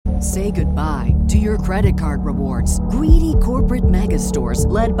Say goodbye to your credit card rewards. Greedy corporate mega stores,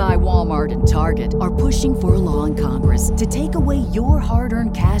 led by Walmart and Target, are pushing for a law in Congress to take away your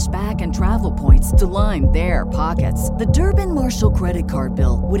hard-earned cash back and travel points to line their pockets. The Durbin-Marshall credit card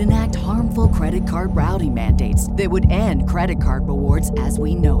bill would enact harmful credit card routing mandates that would end credit card rewards as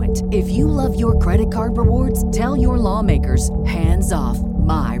we know it. If you love your credit card rewards, tell your lawmakers, hands off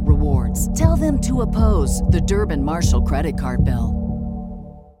my rewards. Tell them to oppose the Durbin-Marshall credit card bill.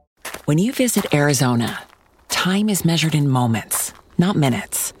 When you visit Arizona, time is measured in moments, not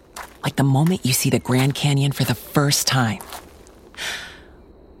minutes. Like the moment you see the Grand Canyon for the first time.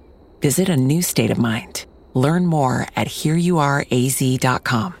 Visit a new state of mind. Learn more at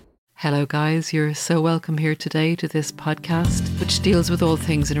hereyouareaz.com. Hello guys, you're so welcome here today to this podcast, which deals with all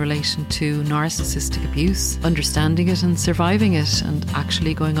things in relation to narcissistic abuse, understanding it and surviving it, and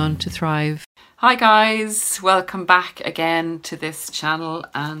actually going on to thrive. Hi guys, welcome back again to this channel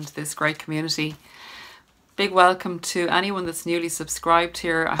and this great community. Big welcome to anyone that's newly subscribed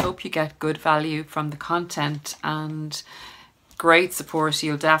here. I hope you get good value from the content and great support.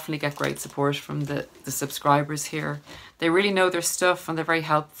 You'll definitely get great support from the subscribers here. They really know their stuff and they're very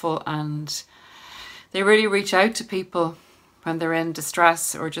helpful, and they really reach out to people when they're in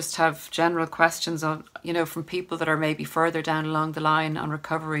distress or just have general questions on, from people that are maybe further down along the line on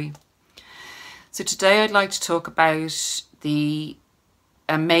recovery. So today I'd like to talk about the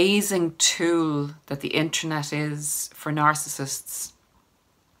amazing tool that the internet is for narcissists.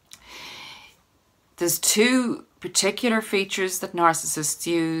 There's two particular features that narcissists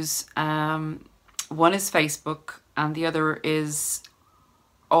use. One is Facebook and the other is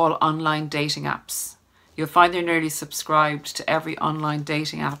all online dating apps. You'll find they're nearly subscribed to every online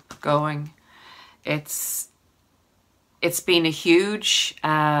dating app going. It's been a huge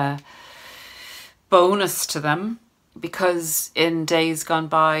bonus to them, because in days gone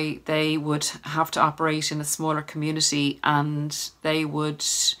by they would have to operate in a smaller community and they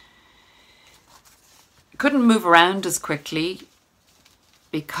couldn't move around as quickly,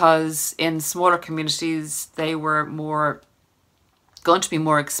 because in smaller communities they were going to be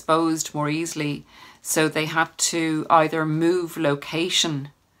more exposed more easily, so they had to either move location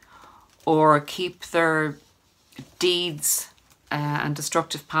or keep their deeds and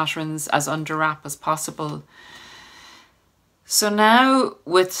destructive patterns as under wrap as possible. So now,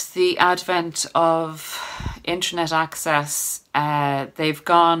 with the advent of internet access, it's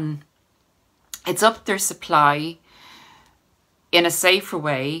upped their supply in a safer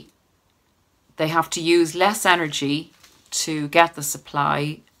way. They have to use less energy to get the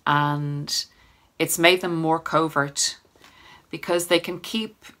supply, and it's made them more covert because they can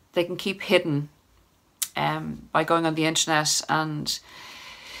keep hidden by going on the internet, and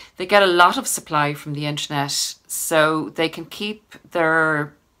they get a lot of supply from the internet, so they can keep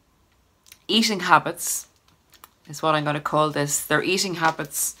their eating habits, is what I'm going to call this, their eating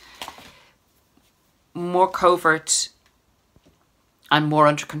habits more covert and more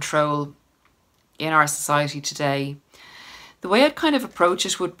under control in our society today. The way I'd kind of approach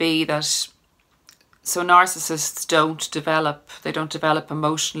it would be that, so narcissists don't develop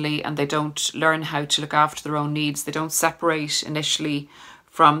emotionally, and they don't learn how to look after their own needs. They don't separate initially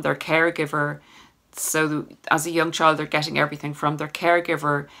from their caregiver. So as a young child, they're getting everything from their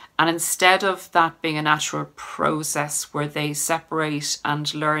caregiver. And instead of that being a natural process where they separate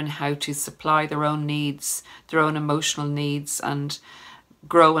and learn how to supply their own needs, their own emotional needs, and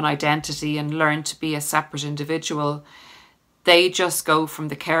grow an identity and learn to be a separate individual, they just go from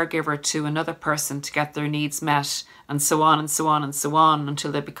the caregiver to another person to get their needs met, and so on and so on and so on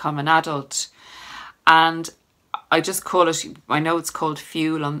until they become an adult. And I just call it, I know it's called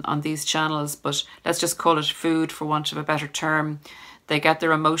fuel on these channels, but let's just call it food for want of a better term. They get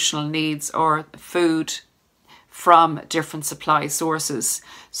their emotional needs or food from different supply sources.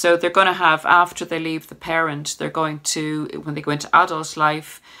 So they're going to have, after they leave the parent, they're going to, when they go into adult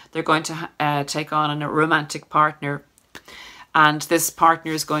life, they're going to take on a romantic partner. And this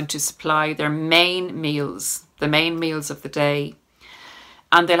partner is going to supply their main meals, the main meals of the day.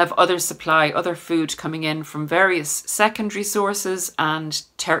 And they'll have other food coming in from various secondary sources and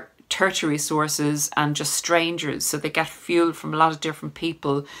tertiary sources and just strangers. So they get fuel from a lot of different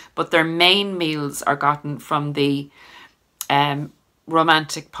people, but their main meals are gotten from the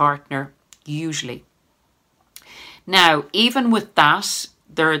romantic partner, usually. Now, even with that,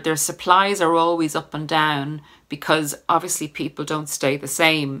 their supplies are always up and down, because obviously people don't stay the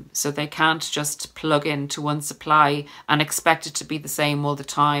same. So they can't just plug into one supply and expect it to be the same all the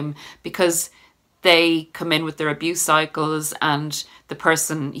time, because they come in with their abuse cycles, and the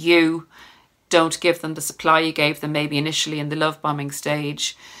person, you, don't give them the supply you gave them maybe initially in the love bombing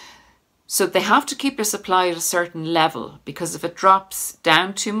stage. So they have to keep their supply at a certain level, because if it drops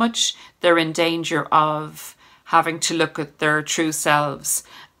down too much, they're in danger of having to look at their true selves.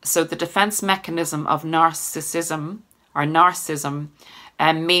 So the defense mechanism of narcissism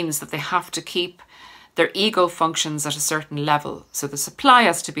means that they have to keep their ego functions at a certain level. So the supply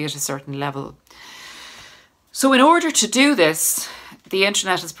has to be at a certain level. So in order to do this, the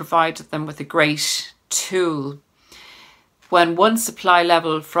internet has provided them with a great tool. When one supply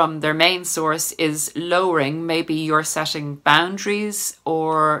level from their main source is lowering, maybe you're setting boundaries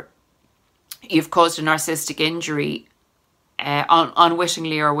or you've caused a narcissistic injury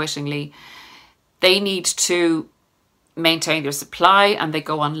unwittingly or wittingly, they need to maintain their supply and they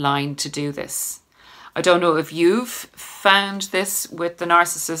go online to do this. I don't know if you've found this with the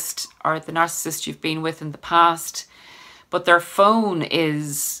narcissist or the narcissist you've been with in the past, but their phone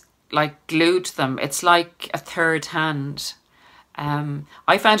is like glued to them. It's like a third hand.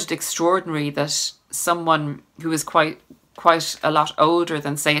 I found it extraordinary that someone who is quite a lot older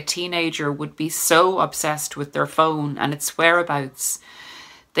than, say, a teenager would be so obsessed with their phone and its whereabouts.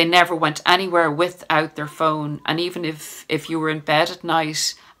 They never went anywhere without their phone. And even if you were in bed at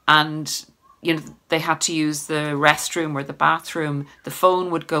night and they had to use the restroom or the bathroom, the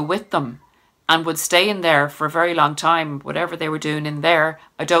phone would go with them and would stay in there for a very long time. Whatever they were doing in there,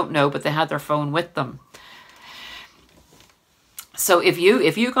 I don't know, but they had their phone with them. So if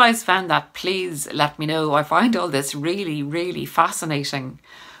you guys found that, please let me know. I find all this really, really fascinating.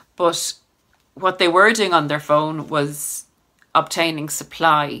 But what they were doing on their phone was obtaining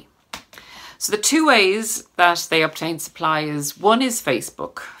supply. So the two ways that they obtain supply is, one is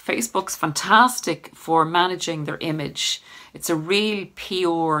Facebook. Facebook's fantastic for managing their image. It's a real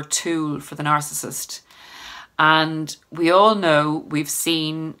PR tool for the narcissist. And we all know, we've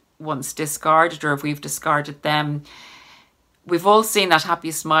seen once discarded, or if we've discarded them, we've all seen that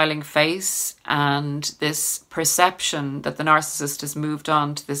happy smiling face and this perception that the narcissist has moved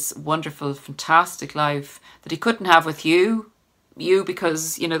on to this wonderful, fantastic life that he couldn't have with you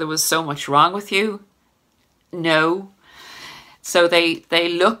because, there was so much wrong with you. No. So they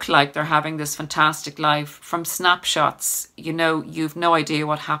look like they're having this fantastic life from snapshots. You've no idea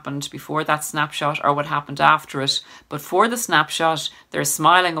what happened before that snapshot or what happened after it. But for the snapshot, they're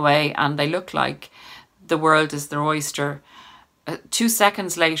smiling away and they look like the world is their oyster. 2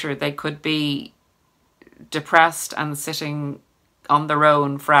 seconds later, they could be depressed and sitting on their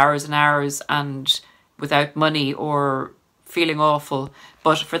own for hours and hours and without money or feeling awful.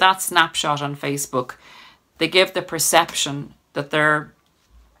 But for that snapshot on Facebook, they give the perception that they're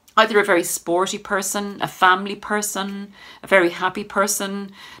either a very sporty person, a family person, a very happy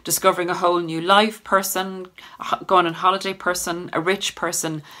person, discovering a whole new life person, going on holiday person, a rich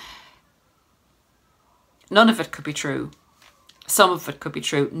person. None of it could be true. Some of it could be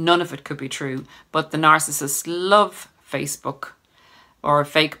true. None of it could be true. But the narcissists love Facebook, or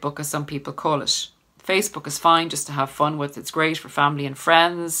fake book as some people call it. Facebook is fine just to have fun with. It's great for family and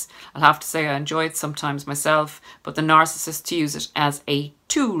friends. I'll have to say I enjoy it sometimes myself. But the narcissists use it as a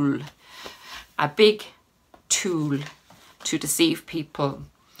tool. A big tool to deceive people.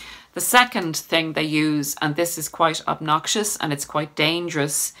 The second thing they use, and this is quite obnoxious and it's quite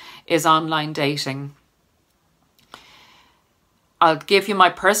dangerous, is online dating. I'll give you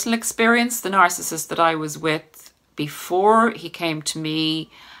my personal experience. The narcissist that I was with before he came to me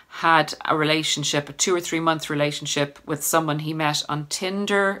had a relationship, a 2 or 3 month relationship with someone he met on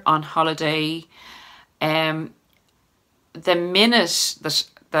Tinder on holiday. The minute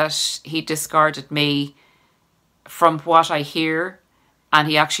that he discarded me, from what I hear, and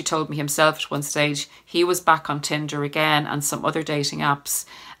he actually told me himself at one stage, he was back on Tinder again and some other dating apps.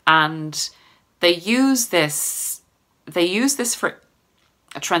 And they use this for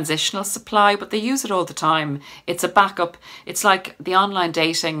a transitional supply, but they use it all the time. It's a backup. It's like the online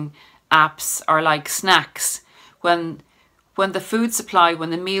dating apps are like snacks. When the food supply, when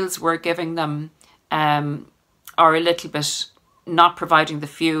the meals we're giving them are a little bit not providing the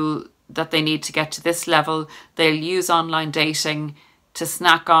fuel that they need to get to this level, they'll use online dating to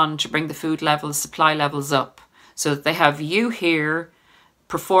snack on to bring the food levels, supply levels up. So that they have you here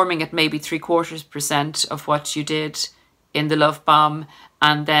performing at maybe 3/4% of what you did in the love bomb,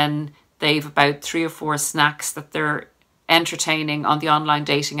 and then they've about 3 or 4 snacks that they're entertaining on the online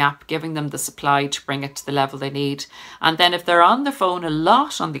dating app, giving them the supply to bring it to the level they need. And then if they're on their phone a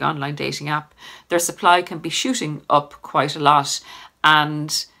lot on the online dating app, their supply can be shooting up quite a lot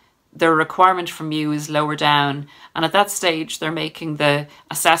and their requirement from you is lower down. And at that stage, they're making the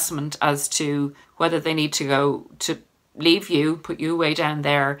assessment as to whether they need to go to leave you, put you way down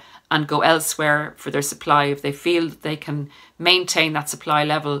there and go elsewhere for their supply. If they feel that they can maintain that supply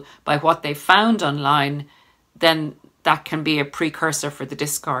level by what they found online, then that can be a precursor for the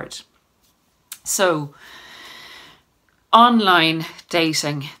discard. So online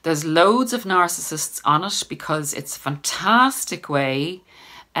dating, there's loads of narcissists on it because it's a fantastic way,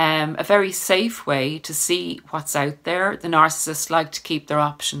 a very safe way to see what's out there. The narcissists like to keep their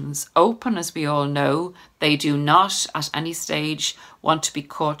options open, as we all know. They do not at any stage want to be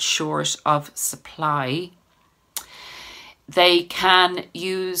caught short of supply. They can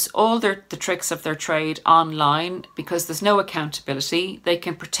use all the tricks of their trade online because there's no accountability. They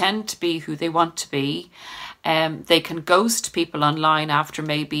can pretend to be who they want to be. They can ghost people online after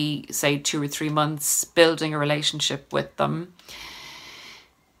maybe, say, 2 or 3 months building a relationship with them.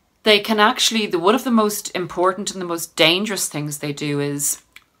 They can actually, one of the most important and the most dangerous things they do is,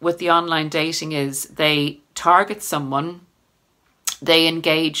 with the online dating, is they target someone, they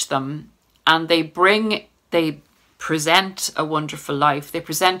engage them, and they present a wonderful life. They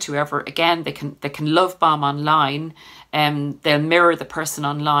present whoever, again, they can love bomb online, they'll mirror the person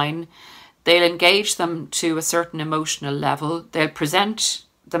online. They'll engage them to a certain emotional level. They'll present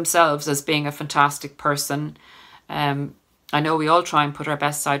themselves as being a fantastic person. I know we all try and put our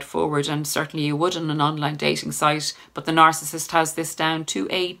best side forward, and certainly you would on an online dating site, but the narcissist has this down to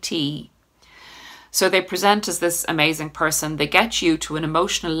a T. So they present as this amazing person. They get you to an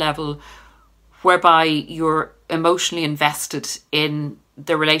emotional level whereby you're emotionally invested in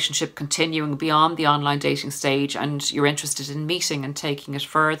the relationship continuing beyond the online dating stage, and you're interested in meeting and taking it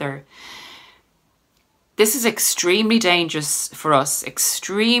further. This is extremely dangerous for us,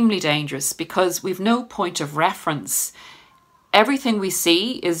 extremely dangerous, because we've no point of reference. Everything we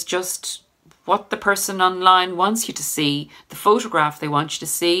see is just what the person online wants you to see, the photograph they want you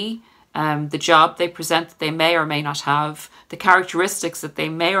to see, the job they present that they may or may not have, the characteristics that they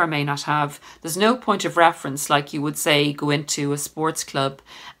may or may not have. There's no point of reference like you would, say, go into a sports club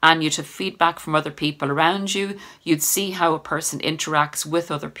and you'd have feedback from other people around you. You'd see how a person interacts with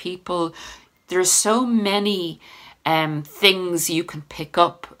other people. There's so many things you can pick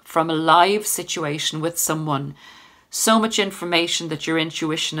up from a live situation with someone. So much information that your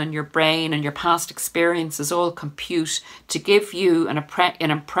intuition and your brain and your past experiences all compute to give you an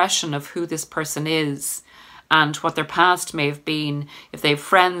impression of who this person is and what their past may have been. If they have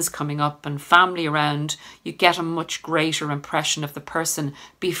friends coming up and family around, you get a much greater impression of the person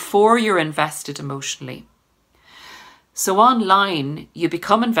before you're invested emotionally. So online, you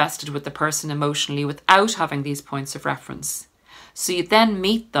become invested with the person emotionally without having these points of reference. So you then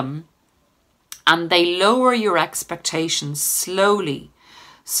meet them, and they lower your expectations slowly.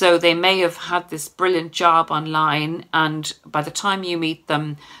 So they may have had this brilliant job online, and by the time you meet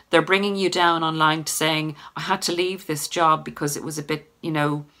them, they're bringing you down online to saying, I had to leave this job because it was a bit,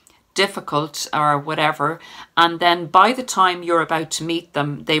 difficult or whatever. And then by the time you're about to meet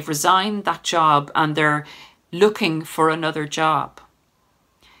them, they've resigned that job and they're looking for another job.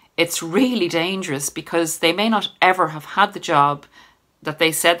 It's really dangerous because they may not ever have had the job that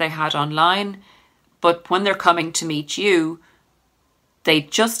they said they had online, but when they're coming to meet you, they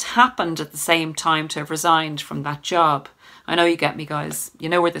just happened at the same time to have resigned from that job. I know you get me, guys. You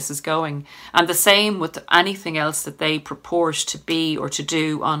know where this is going. And the same with anything else that they purport to be or to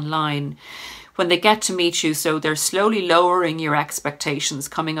do online. When they get to meet you, so they're slowly lowering your expectations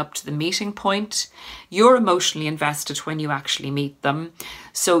coming up to the meeting point. You're emotionally invested when you actually meet them.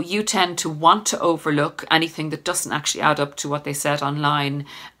 So you tend to want to overlook anything that doesn't actually add up to what they said online.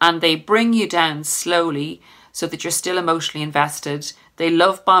 And they bring you down slowly so that you're still emotionally invested. They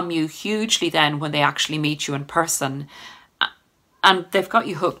love bomb you hugely then when they actually meet you in person. And they've got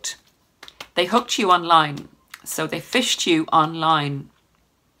you hooked. They hooked you online. So they fished you online.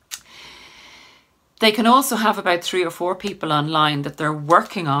 They can also have about 3 or 4 people online that they're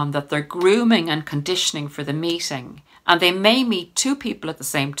working on, that they're grooming and conditioning for the meeting. And they may meet 2 people at the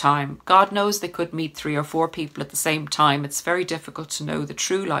same time. God knows they could meet 3 or 4 people at the same time. It's very difficult to know the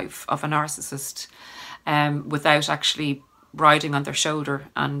true life of a narcissist without actually riding on their shoulder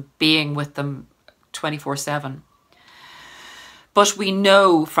and being with them 24/7. But we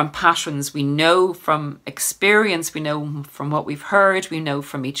know from patterns, we know from experience, we know from what we've heard, we know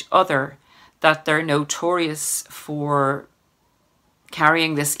from each other that they're notorious for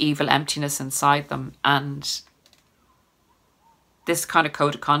carrying this evil emptiness inside them. And this kind of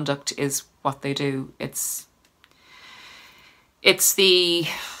code of conduct is what they do. It's the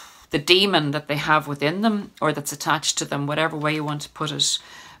demon that they have within them, or that's attached to them, whatever way you want to put it.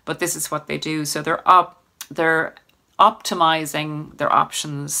 But this is what they do. So they're optimizing their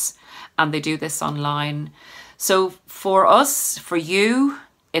options, and they do this online. So for us, for you,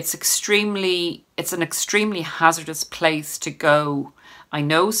 it's an extremely hazardous place to go. I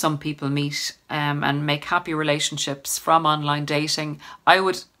know some people meet and make happy relationships from online dating. I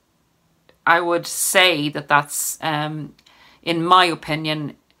would say that that's, in my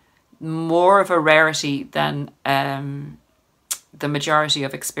opinion, more of a rarity than the majority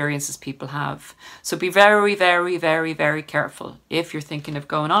of experiences people have. So be very, very, very, very careful. If you're thinking of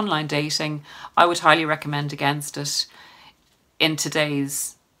going online dating, I would highly recommend against it in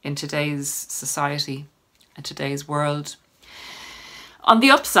today's society, in today's world. On the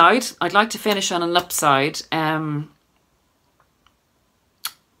upside, I'd like to finish on an upside.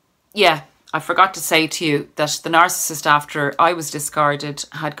 I forgot to say to you that the narcissist, after I was discarded,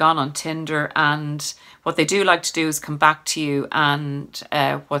 had gone on Tinder, and what they do like to do is come back to you. And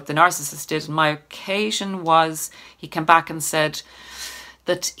what the narcissist did in my occasion was he came back and said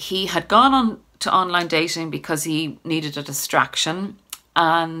that he had gone on to online dating because he needed a distraction,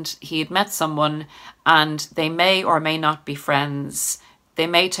 and he had met someone, and they may or may not be friends. They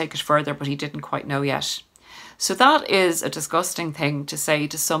may take it further, but he didn't quite know yet. So that is a disgusting thing to say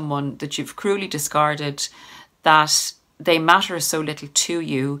to someone that you've cruelly discarded, that they matter so little to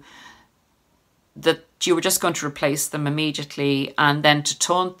you, that you were just going to replace them immediately, and then to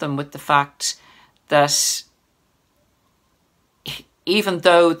taunt them with the fact that even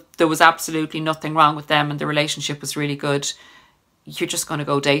though there was absolutely nothing wrong with them and the relationship was really good, you're just going to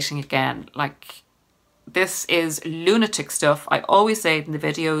go dating again. Like, this is lunatic stuff. I always say it in the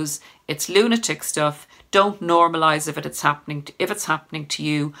videos, it's lunatic stuff. Don't normalize if it's happening to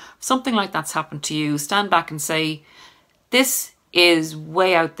you. If something like that's happened to you, stand back and say, this is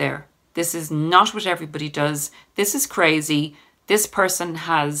way out there. This is not what everybody does. This is crazy. This person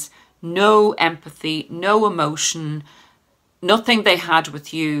has no empathy, no emotion. Nothing they had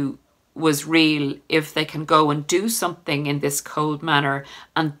with you was real if they can go and do something in this cold manner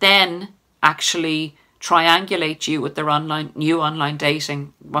and then actually triangulate you with their new online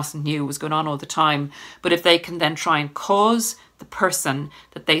dating. It wasn't new, it was going on all the time. But if they can then try and cause the person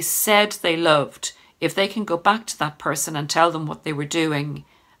that they said they loved, if they can go back to that person and tell them what they were doing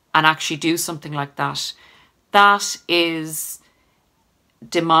and actually do something like that, that is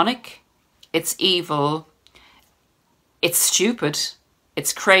demonic, it's evil, it's stupid,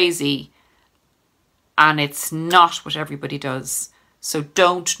 it's crazy, and it's not what everybody does. So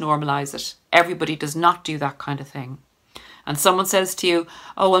don't normalize it. Everybody does not do that kind of thing. And someone says to you,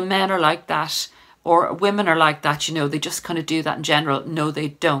 oh, well, men are like that, or women are like that, you know, they just kind of do that in general. No, they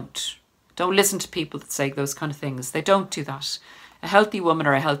don't. Don't listen to people that say those kind of things. They don't do that. A healthy woman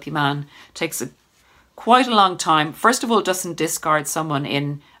or a healthy man takes quite a long time. First of all, doesn't discard someone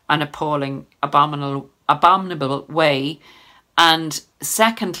in an appalling, abominable way. And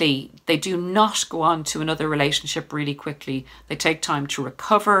secondly, they do not go on to another relationship really quickly. They take time to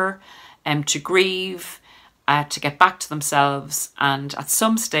recover, to grieve, to get back to themselves. And at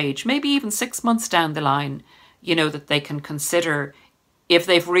some stage, maybe even 6 months down the line, you know, that they can consider if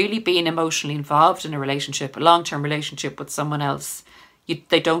they've really been emotionally involved in a relationship, a long-term relationship with someone else,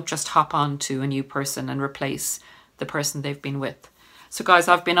 they don't just hop on to a new person and replace the person they've been with. So guys,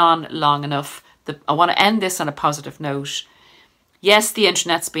 I've been on long enough. I want to end this on a positive note. Yes, the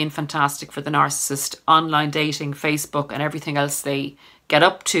internet's been fantastic for the narcissist, online dating, Facebook and everything else they get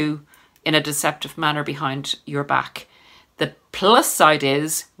up to in a deceptive manner behind your back. The plus side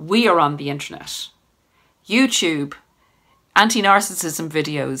is we are on the internet. YouTube, anti-narcissism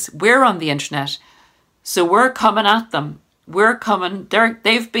videos, we're on the internet. So we're coming at them. We're coming,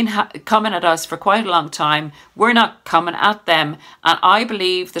 they've been coming at us for quite a long time. We're not coming at them. And I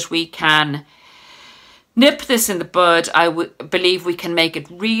believe that we can nip this in the bud. I believe we can make it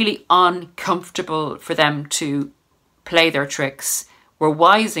really uncomfortable for them to play their tricks. We're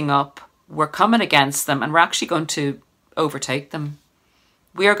wising up, we're coming against them, and we're actually going to overtake them.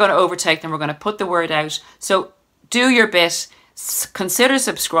 We are going to overtake them. We're going to put the word out. So do your bit. Consider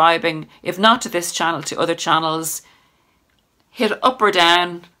subscribing, if not to this channel, to other channels. Hit up or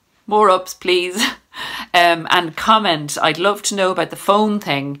down, more ups please, and comment. I'd love to know about the phone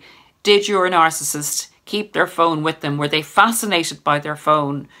thing. Did your narcissist keep their phone with them? Were they fascinated by their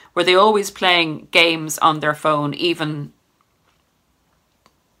phone? Were they always playing games on their phone, even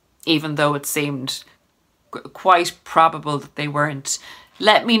though it seemed quite probable that they weren't?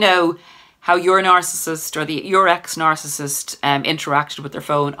 Let me know how your narcissist or your ex-narcissist interacted with their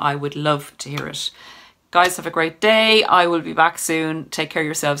phone. I would love to hear it. Guys, have a great day. I will be back soon. Take care of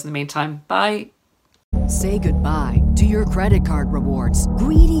yourselves in the meantime. Bye. Say goodbye to your credit card rewards.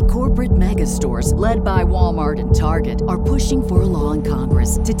 Greedy corporate mega stores, led by Walmart and Target, are pushing for a law in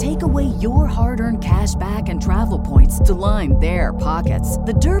Congress to take away your hard-earned cash back and travel points to line their pockets.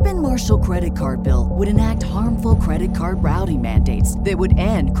 The Durbin-Marshall credit card bill would enact harmful credit card routing mandates that would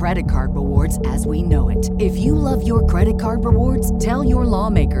end credit card rewards as we know it. If you love your credit card rewards, tell your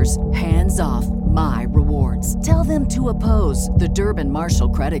lawmakers, hands off my rewards. Tell them to oppose the Durbin-Marshall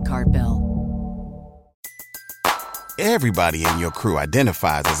credit card bill. Everybody in your crew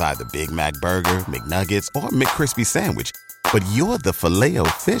identifies as either Big Mac Burger, McNuggets, or McCrispy Sandwich. But you're the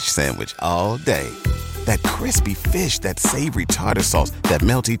Filet-O-Fish Sandwich all day. That crispy fish, that savory tartar sauce, that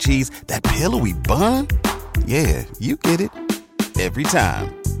melty cheese, that pillowy bun. Yeah, you get it. Every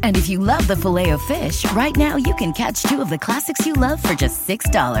time. And if you love the Filet-O-Fish, right now you can catch two of the classics you love for just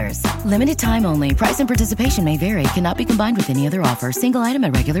 $6. Limited time only. Price and participation may vary. Cannot be combined with any other offer. Single item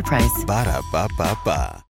at regular price. Ba-da-ba-ba-ba.